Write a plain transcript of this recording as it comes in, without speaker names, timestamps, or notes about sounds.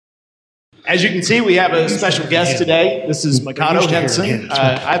As you can see, we have a special guest today. This is Mikado Henson.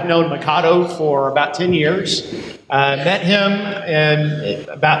 I've known Mikado for about 10 years. Met him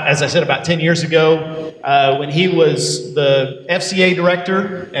about 10 years ago when he was the FCA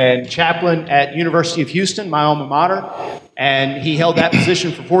director and chaplain at University of Houston, my alma mater. And he held that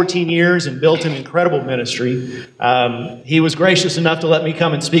position for 14 years and built an incredible ministry. He was gracious enough to let me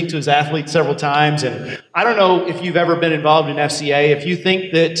come and speak to his athletes several times. And I don't know if you've ever been involved in FCA. If you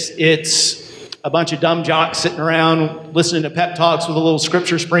think that it's a bunch of dumb jocks sitting around listening to pep talks with a little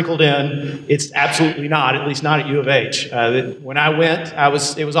scripture sprinkled in, it's absolutely not, at least not at U of H. When I went,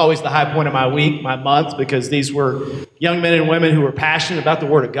 it was always the high point of my week, my month, because these were young men and women who were passionate about the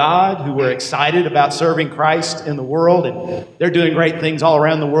Word of God, who were excited about serving Christ in the world, and they're doing great things all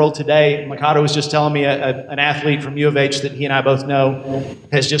around the world today. Mikado was just telling me an athlete from U of H that he and I both know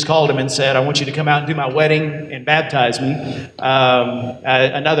has just called him and said, I want you to come out and do my wedding and baptize me.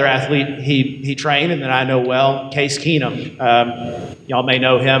 Another athlete he trained and that I know well, Case Keenum. Y'all may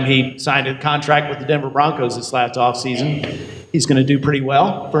know him. He signed a contract with the Denver Broncos this last offseason. He's going to do pretty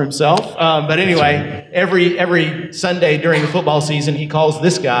well for himself. But anyway, every Sunday during the football season, he calls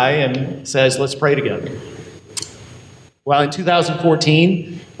this guy and says, let's pray together. Well, in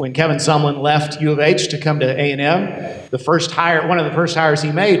 2014, when Kevin Sumlin left U of H to come to A&M, one of the first hires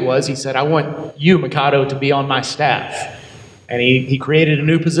he made was, he said, I want you, Mikado, to be on my staff. And he created a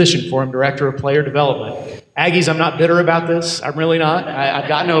new position for him, Director of Player Development. Aggies, I'm not bitter about this. I'm really not. I've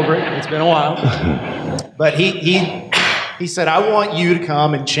gotten over it. It's been a while. But he said, I want you to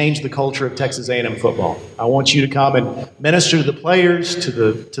come and change the culture of Texas A&M football. I want you to come and minister to the players, to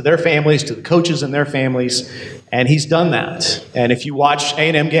their families, to the coaches and their families. And he's done that. And if you watch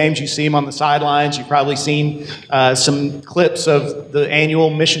A&M games, you see him on the sidelines. You've probably seen some clips of the annual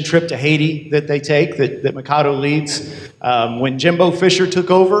mission trip to Haiti that they take, that Mikado leads. When Jimbo Fisher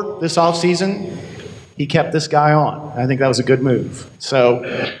took over this offseason, he kept this guy on. I think that was a good move. So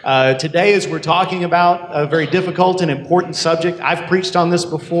today, as we're talking about a very difficult and important subject, I've preached on this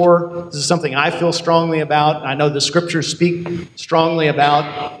before. This is something I feel strongly about. I know the scriptures speak strongly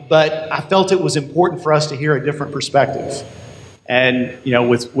about, but I felt it was important for us to hear a different perspective. And, you know,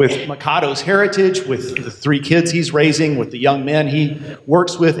 with Mikado's heritage, with the 3 kids he's raising, with the young men he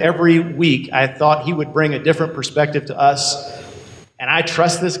works with every week, I thought he would bring a different perspective to us. And I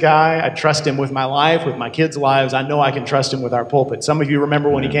trust this guy. I trust him with my life, with my kids' lives. I know I can trust him with our pulpit. Some of you remember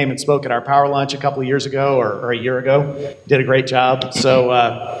when he came and spoke at our power lunch a couple of years ago or a year ago. Did a great job. So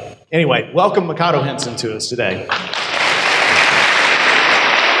anyway, welcome Mikado Henson to us today.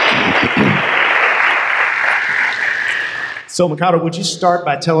 So Mikado, would you start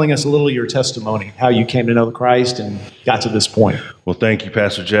by telling us a little of your testimony, how you came to know the Christ and got to this point? Well, thank you,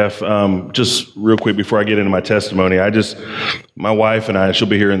 Pastor Jeff. Just real quick before I get into my testimony, my wife and I, she'll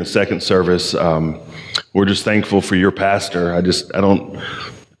be here in the second service. We're just thankful for your pastor.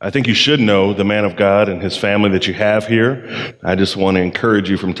 I think you should know the man of God and his family that you have here. I just want to encourage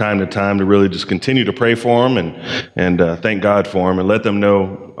you from time to time to really just continue to pray for them and thank God for them and let them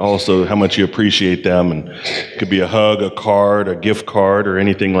know also how much you appreciate them. And it could be a hug, a card, a gift card, or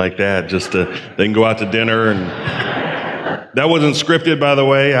anything like that. They can go out to dinner and that wasn't scripted, by the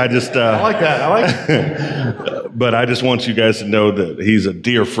way. I like that. But I just want you guys to know that he's a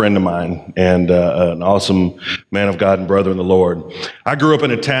dear friend of mine and an awesome man of God and brother in the Lord. I grew up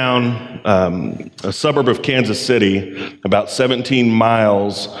in a town, a suburb of Kansas City, about 17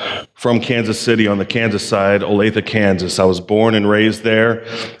 miles from Kansas City on the Kansas side, Olathe, Kansas. I was born and raised there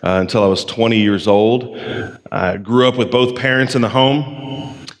until I was 20 years old. I grew up with both parents in the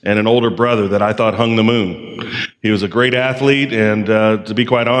home and an older brother that I thought hung the moon. He was a great athlete, and to be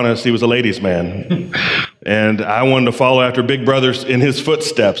quite honest, he was a ladies' man. And I wanted to follow after Big Brother in his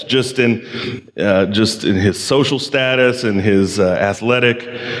footsteps, just in his social status and his athletic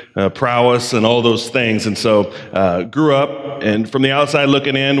prowess and all those things. And so grew up, and from the outside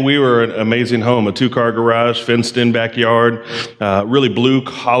looking in, we were an amazing home, a 2-car garage, fenced-in backyard, really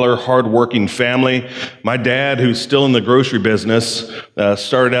blue-collar, hard-working family. My dad, who's still in the grocery business,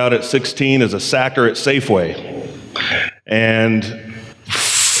 started out at 16 as a sacker at Safeway. And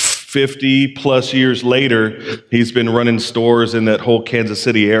 50 plus years later, he's been running stores in that whole Kansas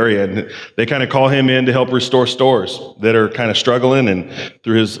City area. And they kind of call him in to help restore stores that are kind of struggling. And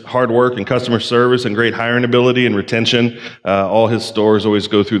through his hard work and customer service and great hiring ability and retention, all his stores always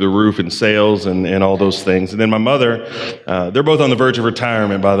go through the roof in sales and all those things. And then my mother, they're both on the verge of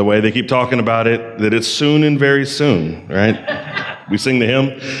retirement, by the way. They keep talking about it, that it's soon and very soon, right? we sing the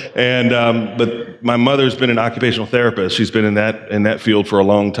hymn. And but my mother's been an occupational therapist. She's been in that field for a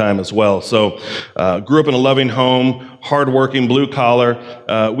long time as well. So grew up in a loving home, hardworking, blue collar.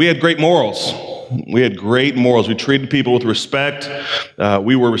 We had great morals. We had great morals. We treated people with respect.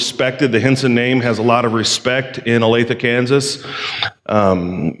 We were respected. The Henson name has a lot of respect in Olathe, Kansas.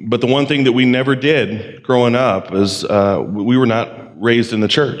 But the one thing that we never did growing up is we were not raised in the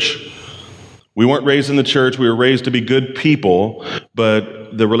church. We weren't raised in the church. We were raised to be good people,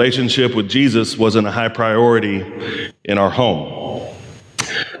 but the relationship with Jesus wasn't a high priority in our home.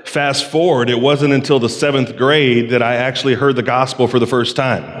 Fast forward, it wasn't until the 7th grade that I actually heard the gospel for the first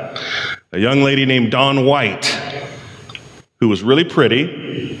time. A young lady named Dawn White, who was really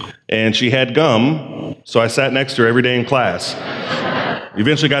pretty, and she had gum, so I sat next to her every day in class.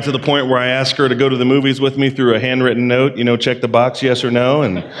 Eventually got to the point where I asked her to go to the movies with me through a handwritten note, check the box, yes or no,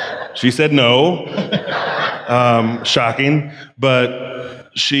 and she said no. Shocking, but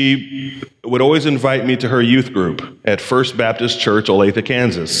she would always invite me to her youth group at First Baptist Church, Olathe,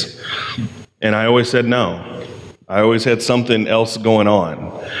 Kansas, and I always said no. I always had something else going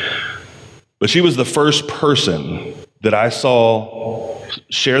on. But she was the first person that I saw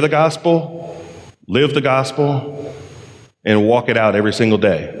share the gospel, live the gospel, and walk it out every single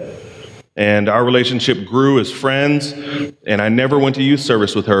day. And our relationship grew as friends, and I never went to youth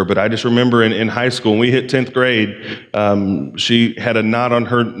service with her, but I just remember in high school, when we hit 10th grade, she had a knot on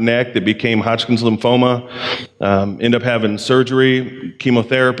her neck that became Hodgkin's lymphoma, ended up having surgery,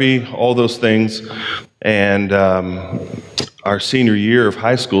 chemotherapy, all those things. And our senior year of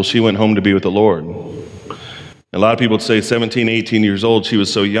high school, she went home to be with the Lord. A lot of people would say 17, 18 years old, she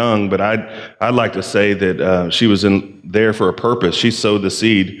was so young, but I'd like to say that she was there for a purpose. She sowed the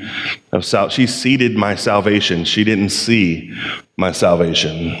seed of she seeded my salvation. She didn't see my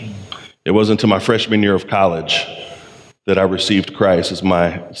salvation. It wasn't until my freshman year of college that I received Christ as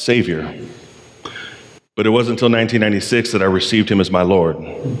my Savior. But it wasn't until 1996 that I received Him as my Lord.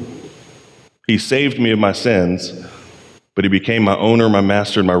 He saved me of my sins, but He became my owner, my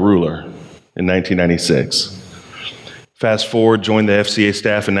master, and my ruler in 1996. Fast forward, joined the FCA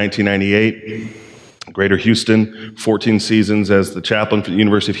staff in 1998, Greater Houston, 14 seasons as the chaplain for the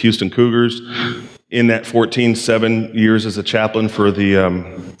University of Houston Cougars. In that 7 years as a chaplain for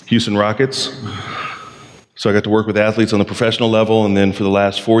the Houston Rockets. So I got to work with athletes on the professional level, and then for the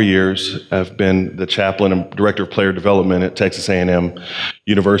last 4 years, I've been the chaplain and director of player development at Texas A&M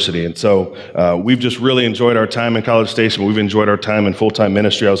University. And so we've just really enjoyed our time in College Station. We've enjoyed our time in full-time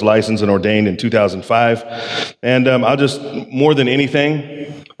ministry. I was licensed and ordained in 2005. And I'll just, more than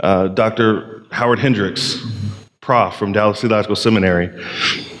anything, Dr. Howard Hendricks, prof from Dallas Theological Seminary,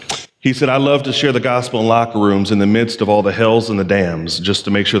 he said, I love to share the gospel in locker rooms in the midst of all the hells and the dams, just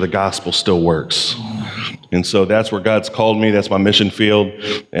to make sure the gospel still works. And so that's where God's called me. That's my mission field.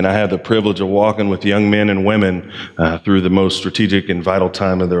 And I have the privilege of walking with young men and women through the most strategic and vital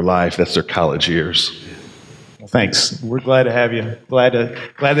time of their life. That's their college years. Well, thanks. We're glad to have you. Glad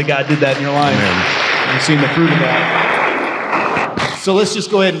that God did that in your life. Amen. You've seen the fruit of that. So let's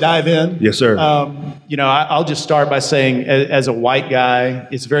just go ahead and dive in. Yes, sir. I'll just start by saying, as a white guy,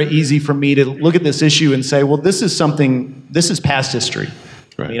 it's very easy for me to look at this issue and say, well, this is past history.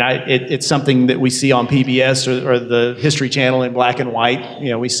 Right. I mean, it's something that we see on PBS or the History Channel in black and white.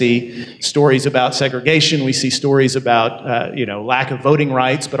 We see stories about segregation. We see stories about, lack of voting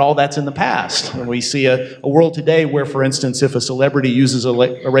rights, but all that's in the past. And we see a world today where, for instance, if a celebrity uses a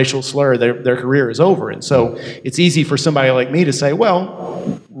racial slur, their career is over. And so it's easy for somebody like me to say,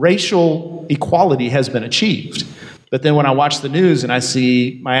 well, racial equality has been achieved. But then when I watch the news and I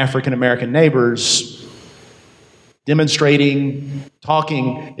see my African-American neighbors demonstrating,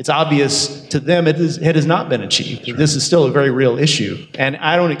 talking, it's obvious to them it has not been achieved. Right. This is still a very real issue. And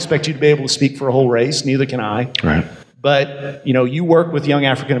I don't expect you to be able to speak for a whole race, neither can I. Right. But, you work with young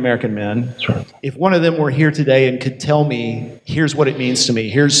African-American men. That's right. If one of them were here today and could tell me, here's what it means to me,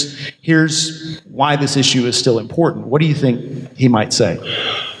 here's why this issue is still important, what do you think he might say?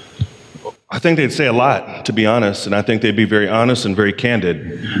 I think they'd say a lot, to be honest, and I think they'd be very honest and very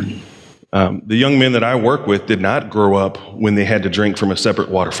candid. The young men that I work with did not grow up when they had to drink from a separate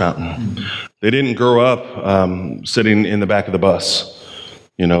water fountain. They didn't grow up sitting in the back of the bus.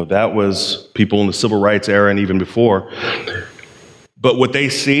 That was people in the civil rights era and even before. But what they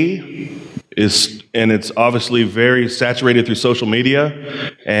see is, and it's obviously very saturated through social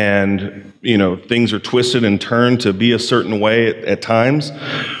media, and things are twisted and turned to be a certain way at times.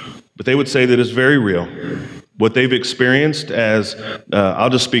 But they would say that it's very real. What they've experienced as,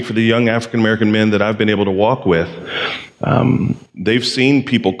 I'll just speak for the young African-American men that I've been able to walk with, they've seen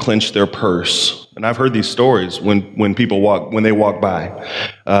people clench their purse And I've heard these stories when they walk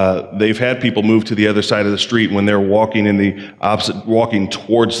by. They've had people move to the other side of the street when they're walking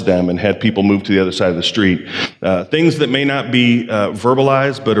towards them, and had people move to the other side of the street. Things that may not be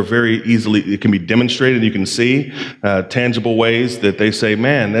verbalized, but are very easily, it can be demonstrated. You can see tangible ways that they say,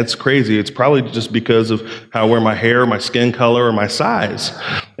 man, that's crazy. It's probably just because of how I wear my hair, my skin color, or my size.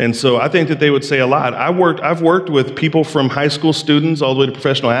 And so I think that they would say a lot. I've worked with people from high school students all the way to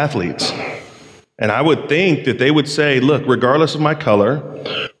professional athletes. And I would think that they would say, look, regardless of my color,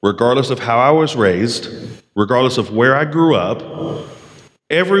 regardless of how I was raised, regardless of where I grew up,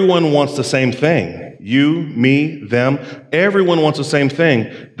 everyone wants the same thing. You, me, them, everyone wants the same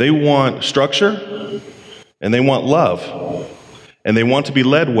thing. They want structure, and they want love, and they want to be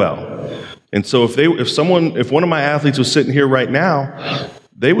led well. And so if one of my athletes was sitting here right now,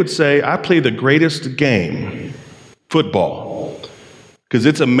 they would say, I play the greatest game, football. Because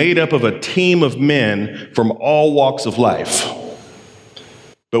it's made up of a team of men from all walks of life.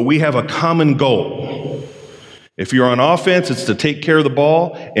 But we have a common goal. If you're on offense, it's to take care of the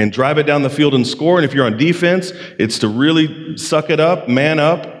ball and drive it down the field and score. And if you're on defense, it's to really suck it up, man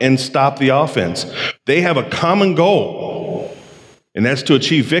up, and stop the offense. They have a common goal, and that's to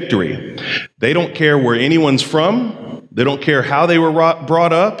achieve victory. They don't care where anyone's from. They don't care how they were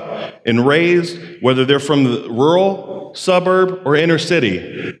brought up and raised, whether they're from the rural, suburb, or inner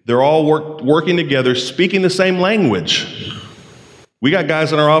city. They're all working together, speaking the same language. We got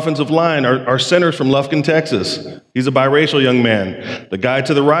guys on our offensive line. Our center's from Lufkin, Texas. He's a biracial young man. The guy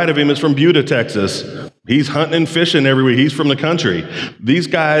to the right of him is from Buda, Texas. He's hunting and fishing every week. He's from the country. These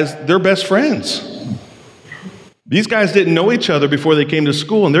guys, they're best friends. These guys didn't know each other before they came to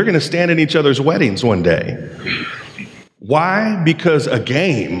school, and they're going to stand in each other's weddings one day. Why? Because a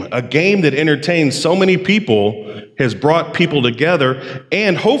game that entertains so many people has brought people together,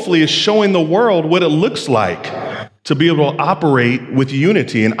 and hopefully is showing the world what it looks like to be able to operate with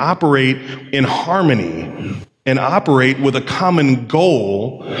unity and operate in harmony and operate with a common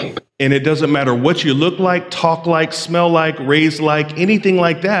goal. And it doesn't matter what you look like, talk like, smell like, raise like, anything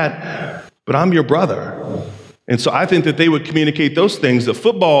like that, but I'm your brother. And so I think that they would communicate those things. That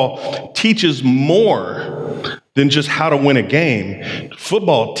football teaches more than just how to win a game.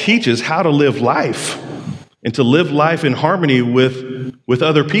 Football teaches how to live life and to live life in harmony with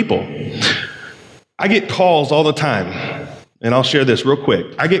other people. I get calls all the time, and I'll share this real quick.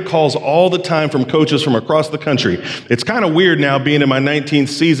 I get calls all the time from coaches from across the country. It's kind of weird now being in my 19th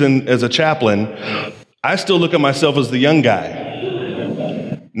season as a chaplain. I still look at myself as the young guy.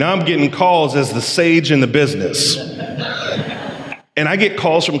 Now I'm getting calls as the sage in the business. And I get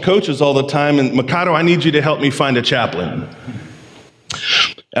calls from coaches all the time, and Mikado, I need you to help me find a chaplain.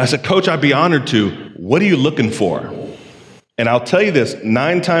 And I said, Coach, I'd be honored to. What are you looking for? And I'll tell you this,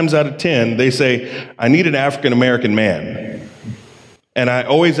 9 times out of 10, they say, I need an African-American man. And I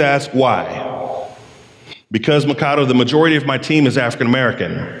always ask why. Because, Mikado, the majority of my team is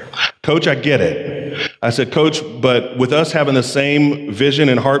African-American. Coach, I get it. I said, Coach, but with us having the same vision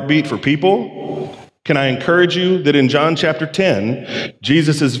and heartbeat for people, can I encourage you that in John chapter 10,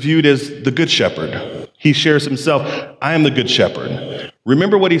 Jesus is viewed as the good shepherd. He shares himself, I am the good shepherd.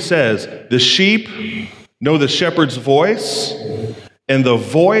 Remember what he says, the sheep know the shepherd's voice, and the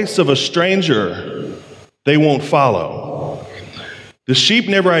voice of a stranger they won't follow. The sheep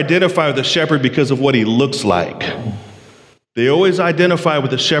never identify with the shepherd because of what he looks like. They always identify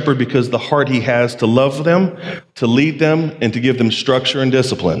with the shepherd because of the heart he has to love them, to lead them, and to give them structure and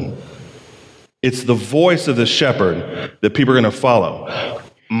discipline. It's the voice of the shepherd that people are going to follow.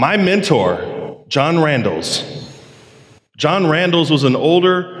 My mentor, John Randalls. John Randalls was an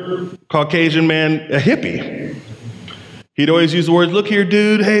older Caucasian man, a hippie. He'd always use the words, look here,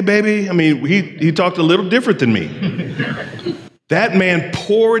 dude, hey, baby. I mean, he talked a little different than me. That man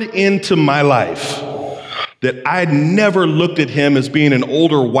poured into my life that I'd never looked at him as being an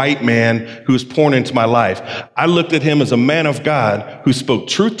older white man who was pouring into my life. I looked at him as a man of God who spoke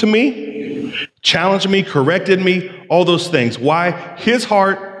truth to me, challenged me, corrected me, all those things. Why? His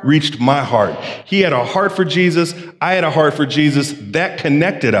heart reached my heart. He had a heart for Jesus. I had a heart for Jesus. That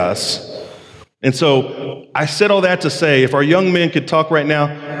connected us. And so I said all that to say, if our young men could talk right now,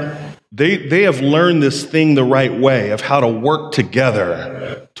 they have learned this thing the right way of how to work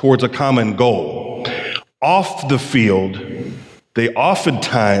together towards a common goal. Off the field, they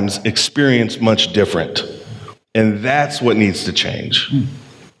oftentimes experience much different. And that's what needs to change.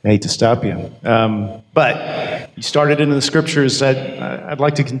 I hate to stop you. But you started into the scriptures. I'd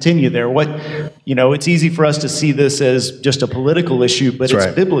like to continue there. It's easy for us to see this as just a political issue, but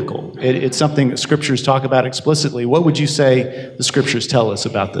it's biblical. It's something that scriptures talk about explicitly. What would you say the scriptures tell us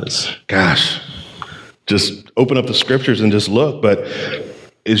about this? Gosh, just open up the scriptures and just look. But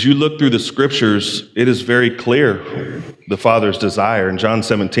as you look through the scriptures, it is very clear the Father's desire. In John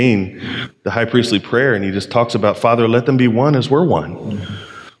 17, the high priestly prayer, and he just talks about, Father, let them be one as we're one.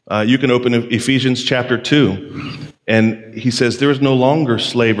 You can open Ephesians chapter 2, and he says, there is no longer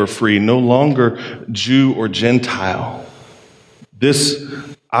slave or free, no longer Jew or Gentile. This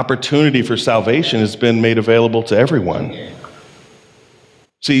opportunity for salvation has been made available to everyone.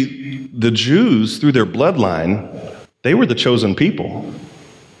 See, the Jews, through their bloodline, they were the chosen people.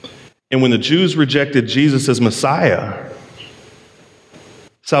 And when the Jews rejected Jesus as Messiah,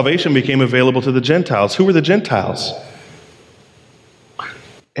 salvation became available to the Gentiles. Who were the Gentiles?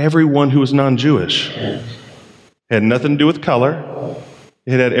 Everyone who was non-Jewish. It had nothing to do with color.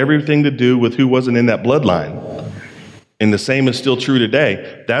 It had everything to do with who wasn't in that bloodline. And the same is still true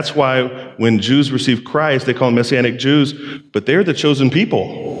today. That's why when Jews receive Christ, they call them Messianic Jews, but they're the chosen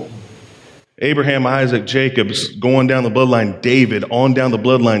people. Abraham, Isaac, Jacob's going down the bloodline, David, on down the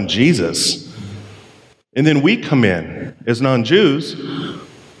bloodline, Jesus. And then we come in as non-Jews,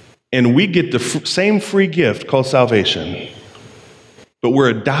 and we get the same free gift called salvation. But we're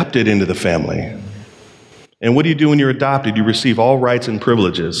adopted into the family. And what do you do when you're adopted? You receive all rights and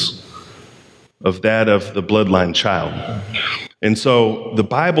privileges of that of the bloodline child. And so the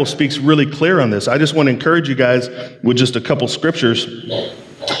Bible speaks really clear on this. I just want to encourage you guys with just a couple scriptures.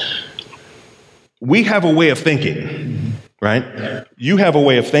 We have a way of thinking, right? You have a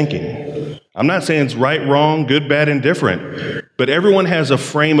way of thinking. I'm not saying it's right, wrong, good, bad, indifferent, but everyone has a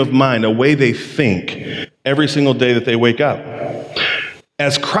frame of mind, a way they think every single day that they wake up.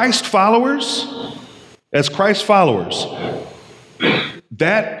 As Christ followers,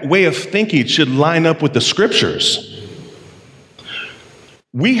 that way of thinking should line up with the scriptures.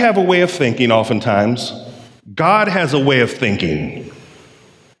 We have a way of thinking oftentimes. God has a way of thinking.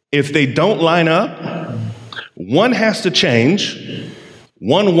 If they don't line up, one has to change,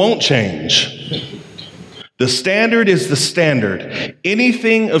 one won't change. The standard is the standard.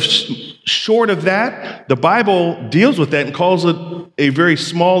 Anything short of that, the Bible deals with that and calls it a very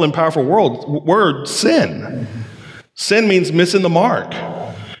small and powerful word, sin. Sin means missing the mark.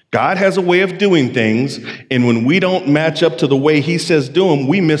 God has a way of doing things, and when we don't match up to the way he says do them,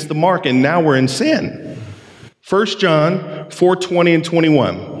 we miss the mark, and now we're in sin. 1 John 4:20 and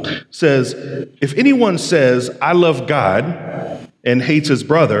 21 says, if anyone says, I love God and hates his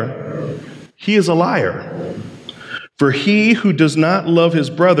brother, he is a liar. For he who does not love his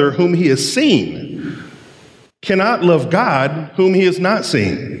brother whom he has seen cannot love God whom he has not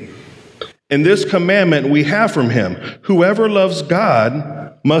seen. And this commandment we have from him, whoever loves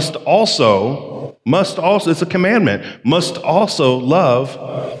God must also, it's a commandment, must also love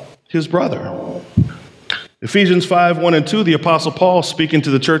his brother. Ephesians 5:1 and 2, the Apostle Paul speaking to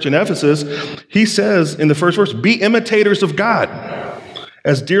the church in Ephesus, he says in the first verse, be imitators of God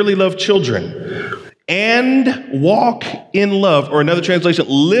as dearly loved children and walk in love, or another translation,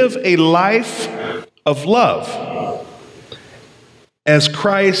 live a life of love as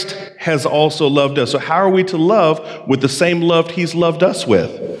Christ has also loved us. So how are we to love with the same love he's loved us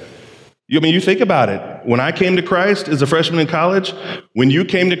with? You think about it. When I came to Christ as a freshman in college, when you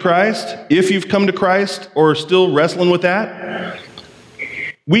came to Christ, if you've come to Christ or are still wrestling with that,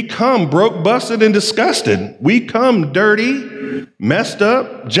 we come broke, busted, and disgusted. We come dirty, messed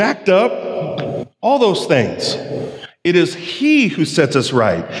up, jacked up, all those things. It is he who sets us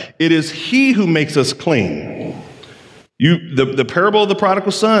right. It is he who makes us clean. The parable of the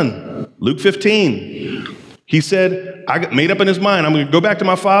prodigal son, Luke 15. He said, I made up in his mind, I'm going to go back to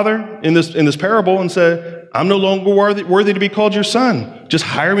my father in this parable and say, I'm no longer worthy to be called your son. Just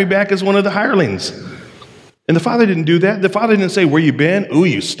hire me back as one of the hirelings. And the father didn't do that. The father didn't say, where you been? Ooh,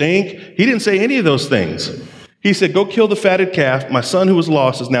 you stink. He didn't say any of those things. He said, go kill the fatted calf. My son who was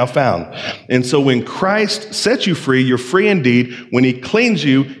lost is now found. And so when Christ sets you free, you're free indeed. When he cleans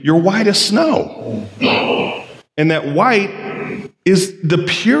you, you're white as snow. And that white is the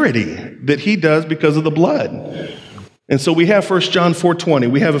purity that he does because of the blood. And so we have 1 John 4:20.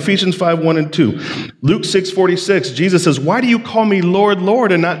 We have Ephesians 5:1 and 2. Luke 6:46, Jesus says, why do you call me Lord,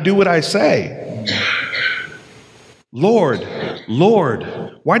 Lord, and not do what I say? Lord, Lord,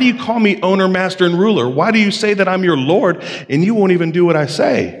 why do you call me owner, master, and ruler? Why do you say that I'm your Lord and you won't even do what I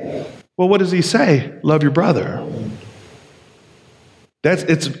say? Well, what does he say? Love your brother.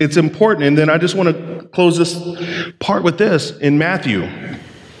 It's important. And then I just want to close this part with this in Matthew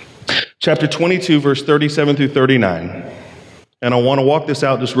chapter 22, verse 37 through 39. And I want to walk this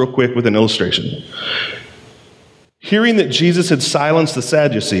out just real quick with an illustration. Hearing that Jesus had silenced the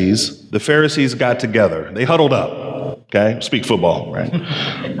Sadducees, the Pharisees got together. They huddled up. okay? Speak football, right?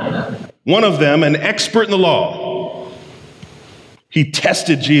 One of them, an expert in the law, he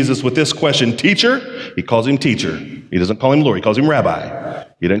tested Jesus with this question. Teacher, he calls him teacher. He doesn't call him Lord, he calls him rabbi.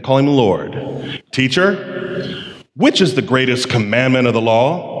 He didn't call him Lord. Teacher, which is the greatest commandment of the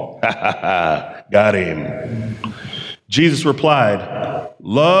law? Got him. Jesus replied,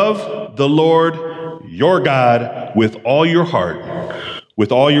 love the Lord your God with all your heart,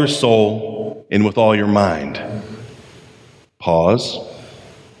 with all your soul, and with all your mind. Pause.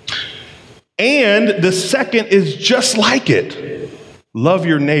 And the second is just like it. Love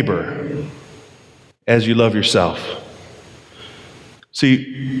your neighbor as you love yourself.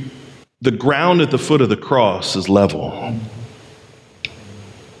 See, the ground at the foot of the cross is level.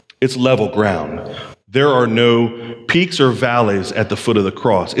 It's level ground. There are no peaks or valleys at the foot of the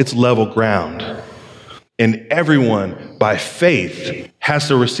cross. It's level ground. And everyone, by faith, has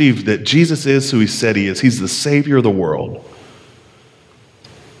to receive that Jesus is who he said he is. He's the Savior of the world.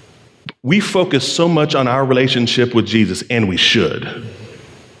 We focus so much on our relationship with Jesus, and we should.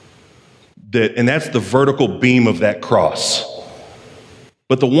 And that's the vertical beam of that cross.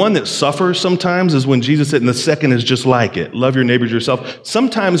 But the one that suffers sometimes is when Jesus said, and the second is just like it. Love your neighbors yourself.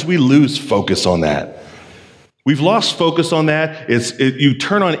 Sometimes we lose focus on that. We've lost focus on that. You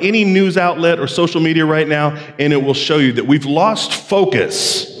turn on any news outlet or social media right now, and it will show you that we've lost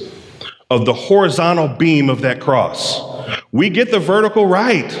focus of the horizontal beam of that cross. We get the vertical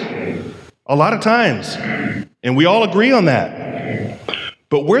right a lot of times, and we all agree on that.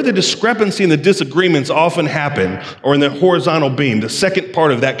 But where the discrepancy and the disagreements often happen are in the horizontal beam, the second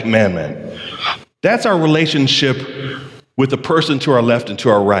part of that commandment. That's our relationship with the person to our left and to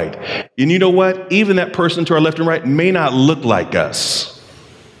our right. And you know what? Even that person to our left and right may not look like us.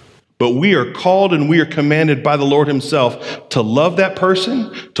 But we are called and we are commanded by the Lord himself to love that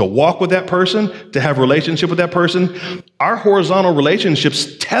person, to walk with that person, to have a relationship with that person. Our horizontal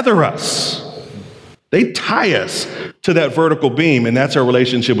relationships tether us. They tie us to that vertical beam, and that's our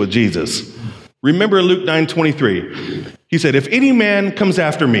relationship with Jesus. Remember Luke 9:23. He said, if any man comes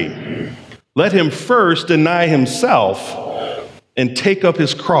after me, let him first deny himself and take up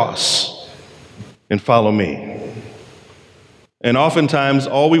his cross and follow me. And oftentimes,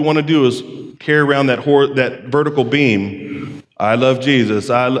 all we want to do is carry around that vertical beam. I love Jesus.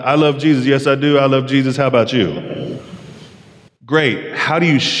 I love Jesus. Yes, I do. I love Jesus. How about you? Great. How do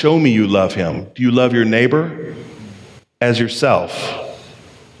you show me you love him? Do you love your neighbor as yourself?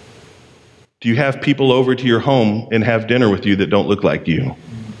 Do you have people over to your home and have dinner with you that don't look like you?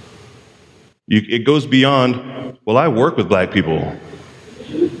 It goes beyond, well, I work with black people.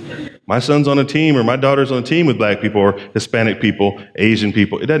 My son's on a team or my daughter's on a team with black people or Hispanic people, Asian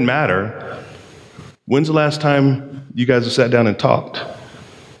people. It doesn't matter. When's the last time you guys have sat down and talked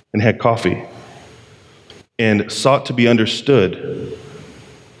and had coffee and sought to be understood,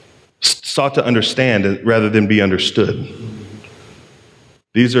 sought to understand rather than be understood?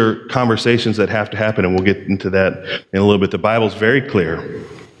 These are conversations that have to happen, and we'll get into that in a little bit. The Bible's very clear,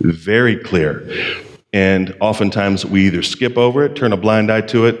 very clear. And oftentimes we either skip over it, turn a blind eye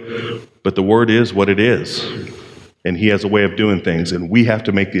to it, but the word is what it is. And he has a way of doing things, and we have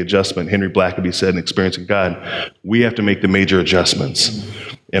to make the adjustment. Henry Blackaby said in Experiencing God, we have to make the major adjustments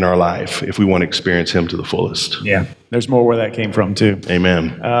in our life if we want to experience him to the fullest. Yeah, there's more where that came from too.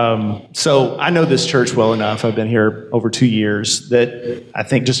 Amen. So I know this church well enough. I've been here over 2 years that I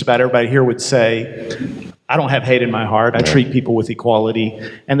think just about everybody here would say, I don't have hate in my heart. I treat people with equality,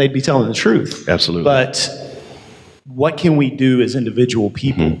 and they'd be telling the truth. Absolutely. But what can we do as individual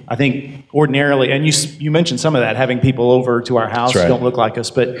people? Mm-hmm. I think ordinarily, and you mentioned some of that, having people over to our house who don't look like us,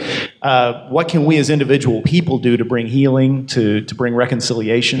 but what can we as individual people do to bring healing, to bring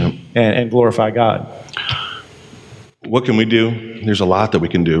reconciliation, and glorify God? What can we do? There's a lot that we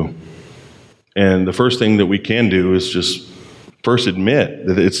can do. And the first thing that we can do is just first admit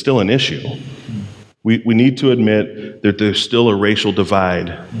that it's still an issue. We need to admit that there's still a racial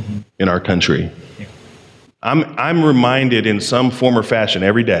divide in our country. I'm reminded in some form or fashion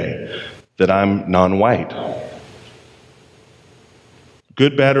every day that I'm non-white.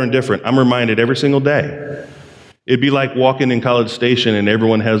 Good, bad, or indifferent, I'm reminded every single day. It'd be like walking in College Station and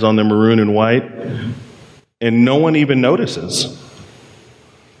everyone has on their maroon and white, and no one even notices.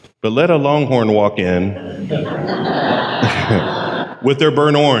 But let a Longhorn walk in with their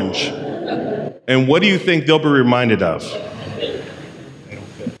burnt orange. And what do you think they'll be reminded of?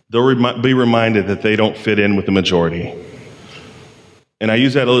 They'll be reminded that they don't fit in with the majority. And I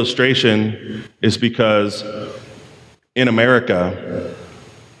use that illustration is because in America,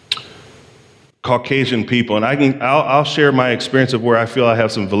 Caucasian people, and I'll share my experience of where I feel I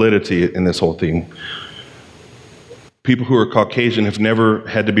have some validity in this whole thing. People who are Caucasian have never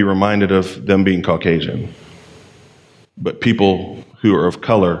had to be reminded of them being Caucasian. But people who are of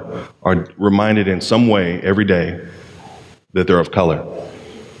color are reminded in some way every day that they're of color.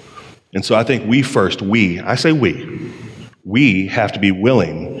 And so I think we have to be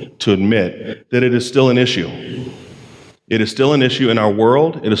willing to admit that it is still an issue. It is still an issue in our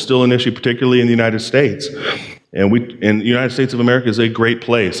world. It is still an issue, particularly in the United States. And the United States of America is a great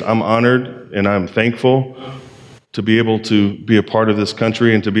place. I'm honored and I'm thankful to be able to be a part of this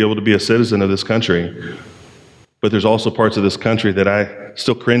country and to be able to be a citizen of this country. But there's also parts of this country that I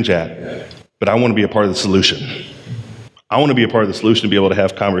still cringe at. But I want to be a part of the solution. I want to be a part of the solution to be able to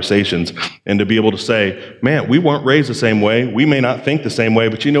have conversations and to be able to say, man, we weren't raised the same way. We may not think the same way,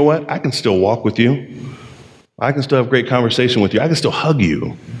 but you know what? I can still walk with you. I can still have great conversation with you. I can still hug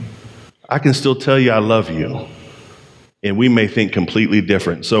you. I can still tell you I love you. And we may think completely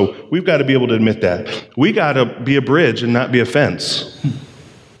different. So we've got to be able to admit that. We got to be a bridge and not be a fence.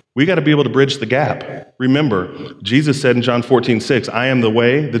 We got to be able to bridge the gap. Remember, Jesus said in John 14:6, I am the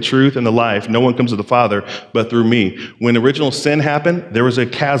way, the truth, and the life. No one comes to the Father but through me. When original sin happened, there was a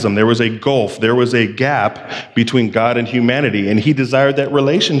chasm, there was a gulf, there was a gap between God and humanity, and he desired that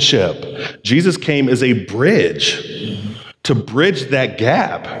relationship. Jesus came as a bridge to bridge that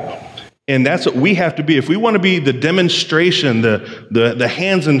gap. And that's what we have to be. If we want to be the demonstration, the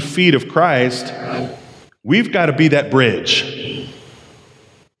hands and feet of Christ, we've got to be that bridge.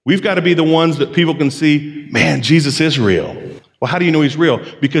 We've got to be the ones that people can see, man, Jesus is real. Well, how do you know he's real?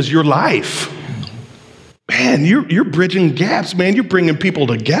 Because your life, man, you're bridging gaps, man. You're bringing people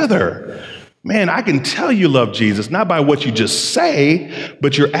together. Man, I can tell you love Jesus, not by what you just say,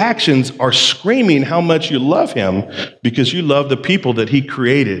 but your actions are screaming how much you love him because you love the people that he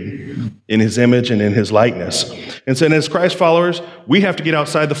created in his image and in his likeness. And so as Christ followers, we have to get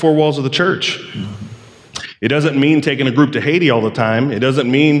outside the four walls of the church. It doesn't mean taking a group to Haiti all the time. It doesn't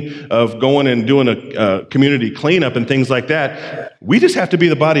mean of going and doing a community cleanup and things like that. We just have to be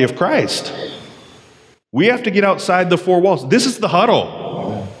the body of Christ. We have to get outside the four walls. This is the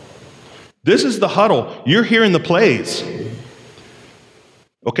huddle. This is the huddle. You're hearing the plays.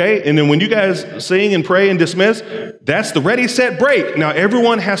 Okay? And then when you guys sing and pray and dismiss, that's the ready, set, break. Now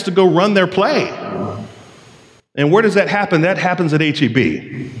everyone has to go run their play. And where does that happen? That happens at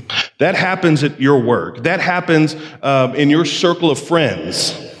HEB. That happens at your work. That happens in your circle of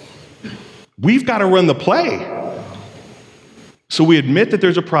friends. We've got to run the play. So we admit that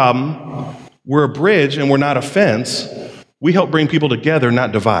there's a problem. We're a bridge and we're not a fence. We help bring people together,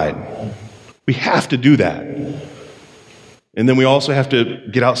 not divide. We have to do that. And then we also have to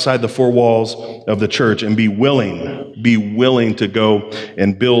get outside the four walls of the church and be willing to go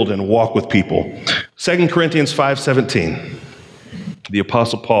and build and walk with people. 2 Corinthians 5:17, the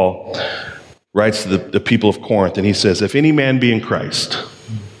Apostle Paul writes to the people of Corinth, and he says, if any man be in Christ,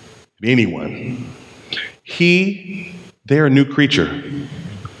 anyone, they are a new creature.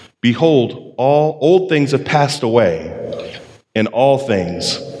 Behold, all old things have passed away, and all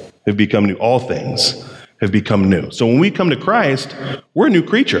things have become new. All things have become new. So when we come to Christ, we're a new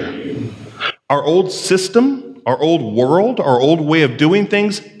creature. Our old system, our old world, our old way of doing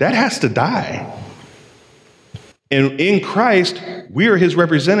things, that has to die. And in Christ, we are his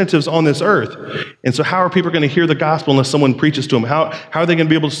representatives on this earth. And so how are people going to hear the gospel unless someone preaches to them? How are they going to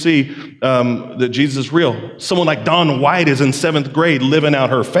be able to see that Jesus is real? Someone like Dawn White is in 7th grade living out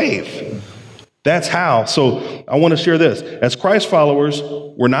her faith. That's how. So I want to share this. As Christ followers,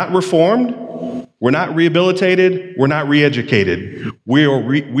 we're not reformed. We're not rehabilitated. We're not re-educated. We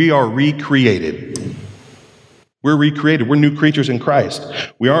are recreated. We're recreated. We're new creatures in Christ.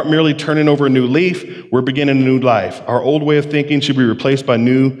 We aren't merely turning over a new leaf. We're beginning a new life. Our old way of thinking should be replaced by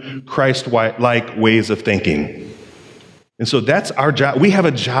new Christ-like ways of thinking. And so that's our job. We have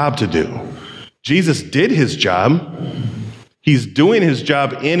a job to do. Jesus did his job. He's doing his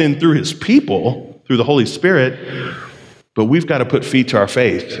job in and through his people, through the Holy Spirit. But we've got to put feet to our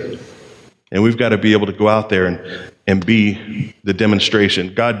faith. And we've got to be able to go out there and be the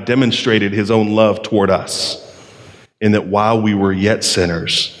demonstration. God demonstrated his own love toward us. In that while we were yet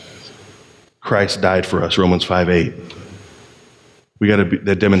sinners, Christ died for us, Romans 5:8. We got to be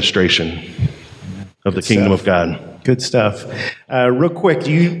that demonstration of the kingdom of God. Good stuff. Real quick,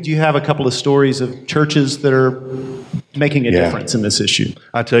 do you have a couple of stories of churches that are making a difference in this issue?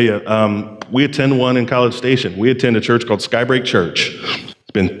 I tell you, we attend one in College Station. We attend a church called Skybreak Church.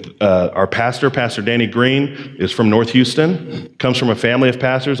 It's been our pastor, Pastor Danny Green, is from North Houston. Comes from a family of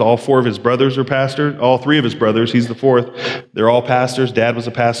pastors. All 4 of his brothers are pastors. All 3 of his brothers, he's the 4th. They're all pastors. Dad was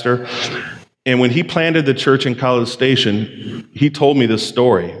a pastor. And when he planted the church in College Station, he told me this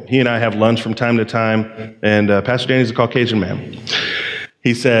story. He and I have lunch from time to time, and Pastor Danny's a Caucasian man.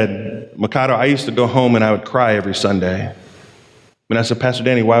 He said, Mikado, I used to go home and I would cry every Sunday. And I said, Pastor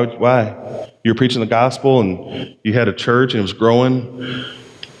Danny, why? You were preaching the gospel and you had a church and it was growing.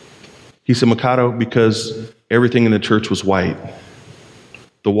 He said, Mikado, because everything in the church was white.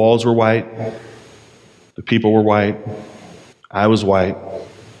 The walls were white. The people were white. I was white.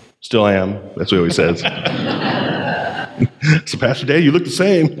 Still am. That's what he always says. So, Pastor Danny, you look the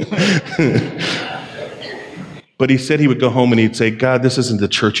same. But he said he would go home and he'd say, God, this isn't the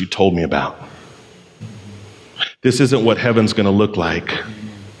church you told me about. This isn't what heaven's going to look like.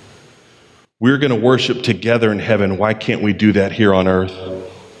 We're going to worship together in heaven. Why can't we do that here on earth?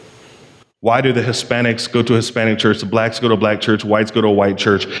 Why do the Hispanics go to a Hispanic church, the blacks go to a black church, whites go to a white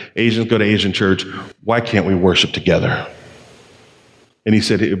church, Asians go to Asian church? Why can't we worship together? And he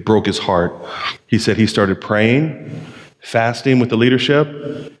said it broke his heart. He said he started praying, fasting with the leadership,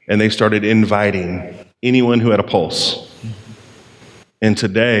 and they started inviting anyone who had a pulse. And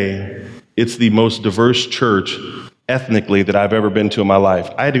today, it's the most diverse church ethnically that I've ever been to in my life.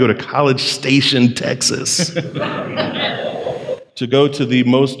 I had to go to College Station, Texas, to go to the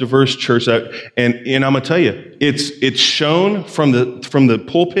most diverse church. And I'm gonna tell you, it's shown from the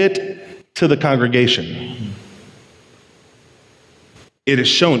pulpit to the congregation. It is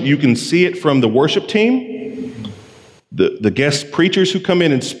shown. You can see it from the worship team, the guest preachers who come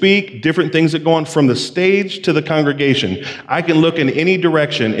in and speak, different things that go on from the stage to the congregation. I can look in any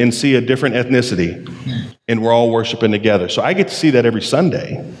direction and see a different ethnicity, and we're all worshiping together. So I get to see that every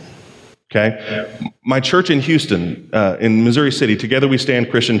Sunday. Okay? My church in Houston, in Missouri City, Together We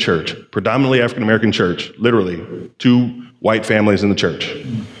Stand Christian Church, predominantly African-American church, literally 2 white families in the church.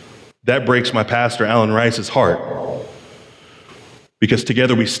 That breaks my pastor, Alan Rice's heart. Because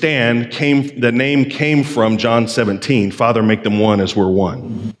Together We Stand the name came from John 17, Father, make them one as we're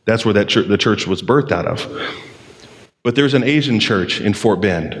one. That's where the church was birthed out of. But there's an Asian church in Fort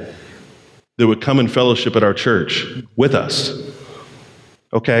Bend that would come and fellowship at our church with us.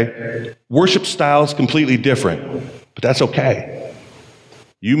 Okay? Worship style is completely different, but that's okay.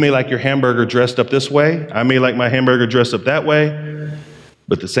 You may like your hamburger dressed up this way. I may like my hamburger dressed up that way.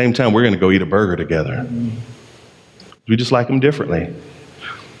 But at the same time, we're going to go eat a burger together. We just like them differently.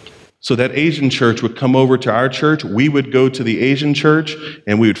 So that Asian church would come over to our church. We would go to the Asian church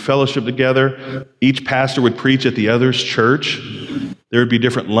and we would fellowship together. Each pastor would preach at the other's church. There would be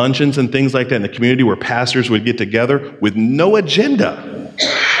different luncheons and things like that in the community where pastors would get together with no agenda.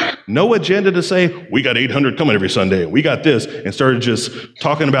 No agenda to say, we got 800 coming every Sunday. We got this. And started just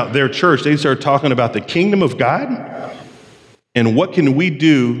talking about their church. They started talking about the kingdom of God. And what can we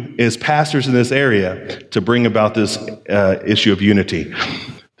do as pastors in this area to bring about this issue of unity?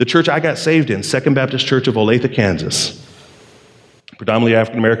 The church I got saved in, Second Baptist Church of Olathe, Kansas, predominantly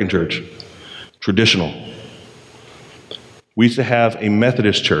African-American church, traditional. We used to have a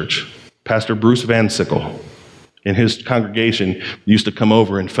Methodist church, Pastor Bruce Van Sickle, and his congregation used to come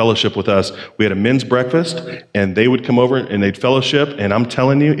over and fellowship with us. We had a men's breakfast, and they would come over and they'd fellowship, and I'm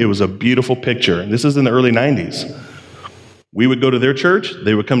telling you, it was a beautiful picture. And this is in the early 90s. We would go to their church,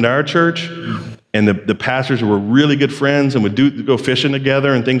 they would come to our church, and the pastors were really good friends and would go fishing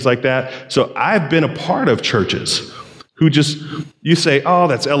together and things like that. So I've been a part of churches who you say, oh,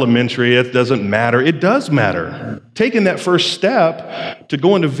 that's elementary, it doesn't matter. It does matter. Taking that first step to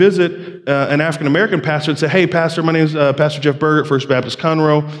go in to visit an African-American pastor and say, hey, pastor, my name is Pastor Jeff Berger at First Baptist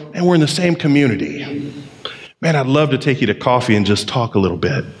Conroe, and we're in the same community. Man, I'd love to take you to coffee and just talk a little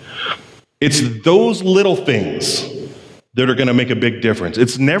bit. It's those little things that are going to make a big difference.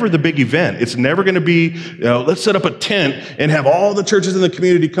 It's never the big event. It's never going to be, let's set up a tent and have all the churches in the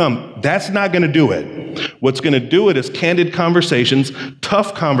community come. That's not going to do it. What's going to do it is candid conversations,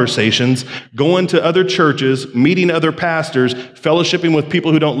 tough conversations, going to other churches, meeting other pastors, fellowshipping with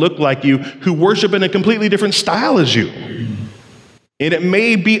people who don't look like you, who worship in a completely different style as you. And it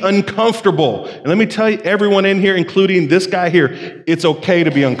may be uncomfortable. And let me tell you, everyone in here, including this guy here, it's okay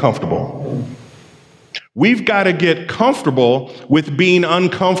to be uncomfortable. We've got to get comfortable with being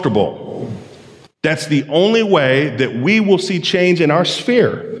uncomfortable. That's the only way that we will see change in our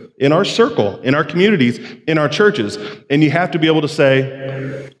sphere, in our circle, in our communities, in our churches. And you have to be able to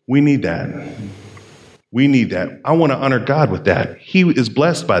say, we need that. We need that. I want to honor God with that. He is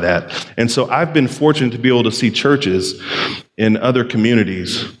blessed by that. And so I've been fortunate to be able to see churches in other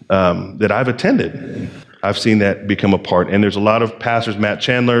communities that I've attended. I've seen that become a part. And there's a lot of pastors, Matt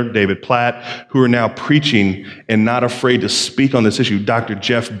Chandler, David Platt, who are now preaching and not afraid to speak on this issue. Dr.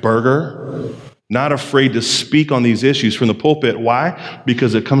 Jeff Berger, not afraid to speak on these issues from the pulpit. Why?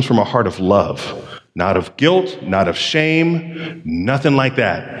 Because it comes from a heart of love. Not of guilt, not of shame, nothing like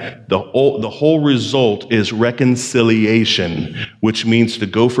that. The whole result is reconciliation, which means to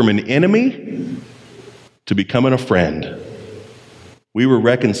go from an enemy to becoming a friend. We were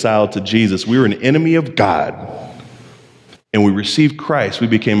reconciled to Jesus. We were an enemy of God. And we received Christ. We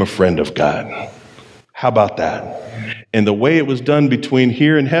became a friend of God. How about that? And the way it was done between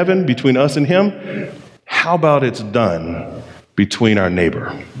here and heaven, between us and him, how about it's done between our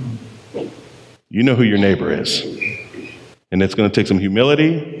neighbor? You know who your neighbor is. And it's going to take some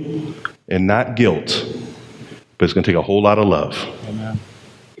humility and not guilt, but it's going to take a whole lot of love. Amen.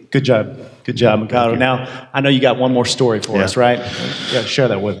 Good job. Good job, Mikado. Now, I know you got one more story for us, right? Yeah, share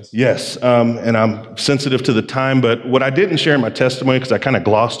that with us. Yes, and I'm sensitive to the time, but what I didn't share in my testimony, because I kind of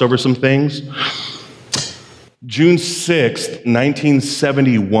glossed over some things, June 6th,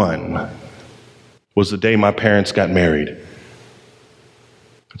 1971 was the day my parents got married.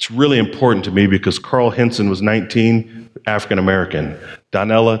 It's really important to me because Carl Henson was 19, African American.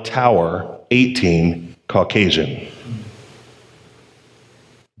 Donella Tower, 18, Caucasian.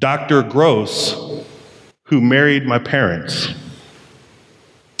 Dr. Gross, who married my parents,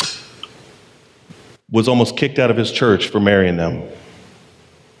 was almost kicked out of his church for marrying them.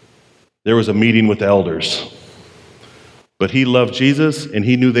 There was a meeting with the elders. But he loved Jesus, and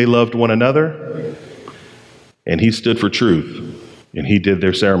he knew they loved one another, and he stood for truth. And he did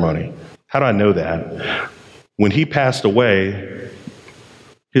their ceremony. How do I know that? When he passed away,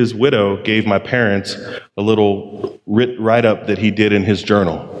 his widow gave my parents a little write-up that he did in his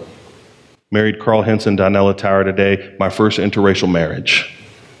journal. Married Carl Henson, Donella Tower today, my first interracial marriage.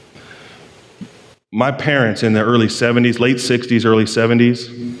 My parents in the early 70s, late 60s, early 70s,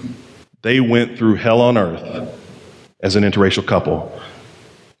 they went through hell on earth as an interracial couple.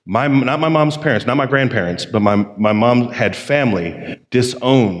 Not my mom's parents, not my grandparents, but my mom had family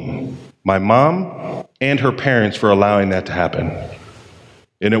disown my mom and her parents for allowing that to happen.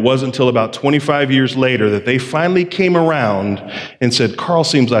 And it wasn't until about 25 years later that they finally came around and said, Carl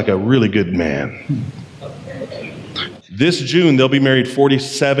seems like a really good man. This June, they'll be married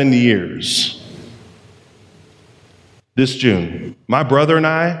 47 years. This June. My brother and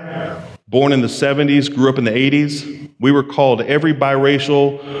I, born in the 70s, grew up in the 80s, we were called every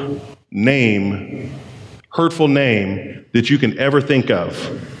biracial name, hurtful name that you can ever think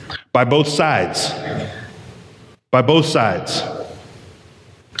of by both sides. By both sides.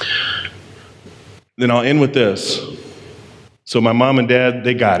 Then I'll end with this. So my mom and dad,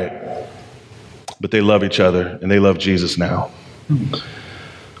 they got it, but they love each other and they love Jesus now.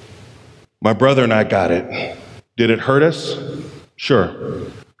 My brother and I got it. Did it hurt us? Sure.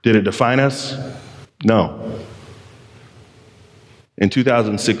 Did it define us? No. In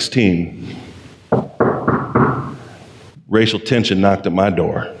 2016, racial tension knocked at my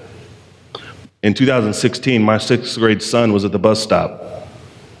door. In 2016, my 6th grade son was at the bus stop.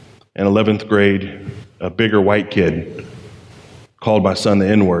 In 11th grade, a bigger white kid called my son the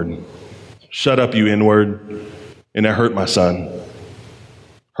N-word. Shut up, you N-word. And that hurt my son.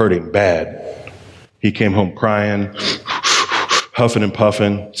 Hurt him bad. He came home crying, huffing and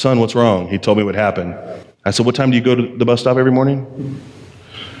puffing. Son, what's wrong? He told me what happened. I said, what time do you go to the bus stop every morning?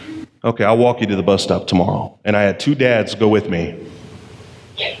 Okay, I'll walk you to the bus stop tomorrow. And I had 2 dads go with me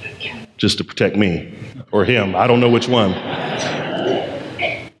just to protect me or him. I don't know which one.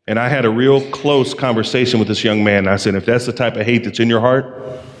 And I had a real close conversation with this young man. I said, if that's the type of hate that's in your heart,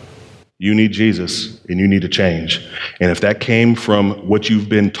 you need Jesus and you need to change. And if that came from what you've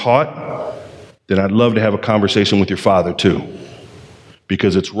been taught, then I'd love to have a conversation with your father too.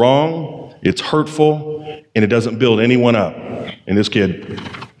 Because it's wrong, it's hurtful, and it doesn't build anyone up. And this kid,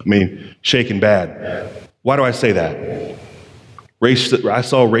 shaking bad. Why do I say that? I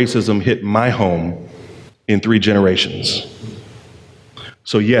saw racism hit my home in 3 generations.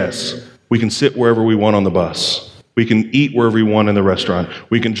 So yes, we can sit wherever we want on the bus. We can eat wherever we want in the restaurant.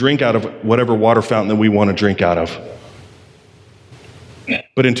 We can drink out of whatever water fountain that we want to drink out of.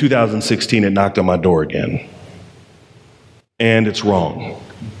 But in 2016, it knocked on my door again. And it's wrong.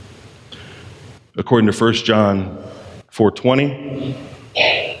 According to 1 John 4:20,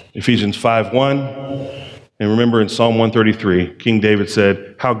 Ephesians 5:1, and remember in Psalm 133, King David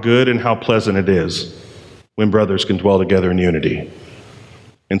said, how good and how pleasant it is when brothers can dwell together in unity.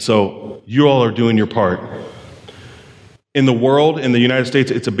 And so you all are doing your part. In the world, in the United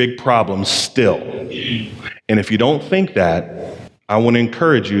States, it's a big problem still. And if you don't think that, I want to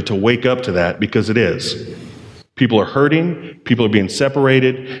encourage you to wake up to that because it is. People are hurting, people are being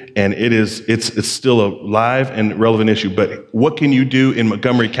separated, and it's still a live and relevant issue. But what can you do in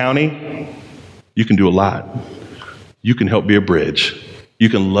Montgomery County? You can do a lot. You can help be a bridge. You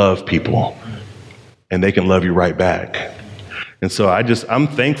can love people, and they can love you right back. And so I'm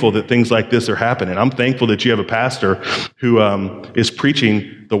thankful that things like this are happening. I'm thankful that you have a pastor who is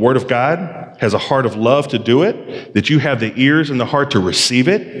preaching the word of God, has a heart of love to do it, that you have the ears and the heart to receive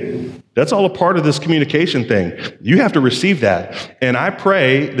it. That's all a part of this communication thing. You have to receive that. And I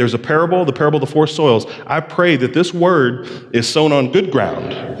pray, there's a parable, the parable of the four soils. I pray that this word is sown on good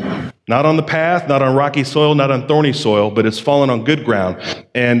ground. Not on the path, not on rocky soil, not on thorny soil, but it's fallen on good ground.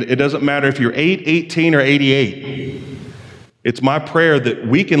 And it doesn't matter if you're 8, 18, or 88. It's my prayer that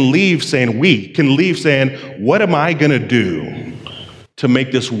we can leave saying, what am I going to do to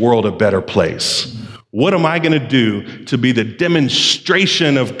make this world a better place? What am I going to do to be the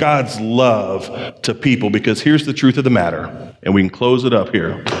demonstration of God's love to people? Because here's the truth of the matter, and we can close it up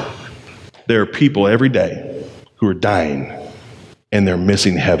here. There are people every day who are dying, and they're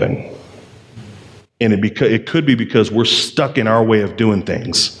missing heaven. And it could be because we're stuck in our way of doing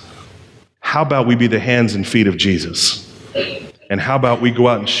things. How about we be the hands and feet of Jesus? And how about we go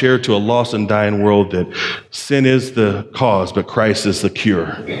out and share to a lost and dying world that sin is the cause, but Christ is the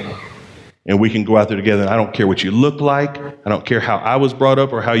cure. And we can go out there together, and I don't care what you look like. I don't care how I was brought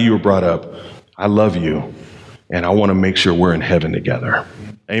up or how you were brought up. I love you, and I want to make sure we're in heaven together.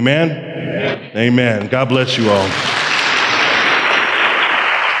 Amen? Amen. God bless you all.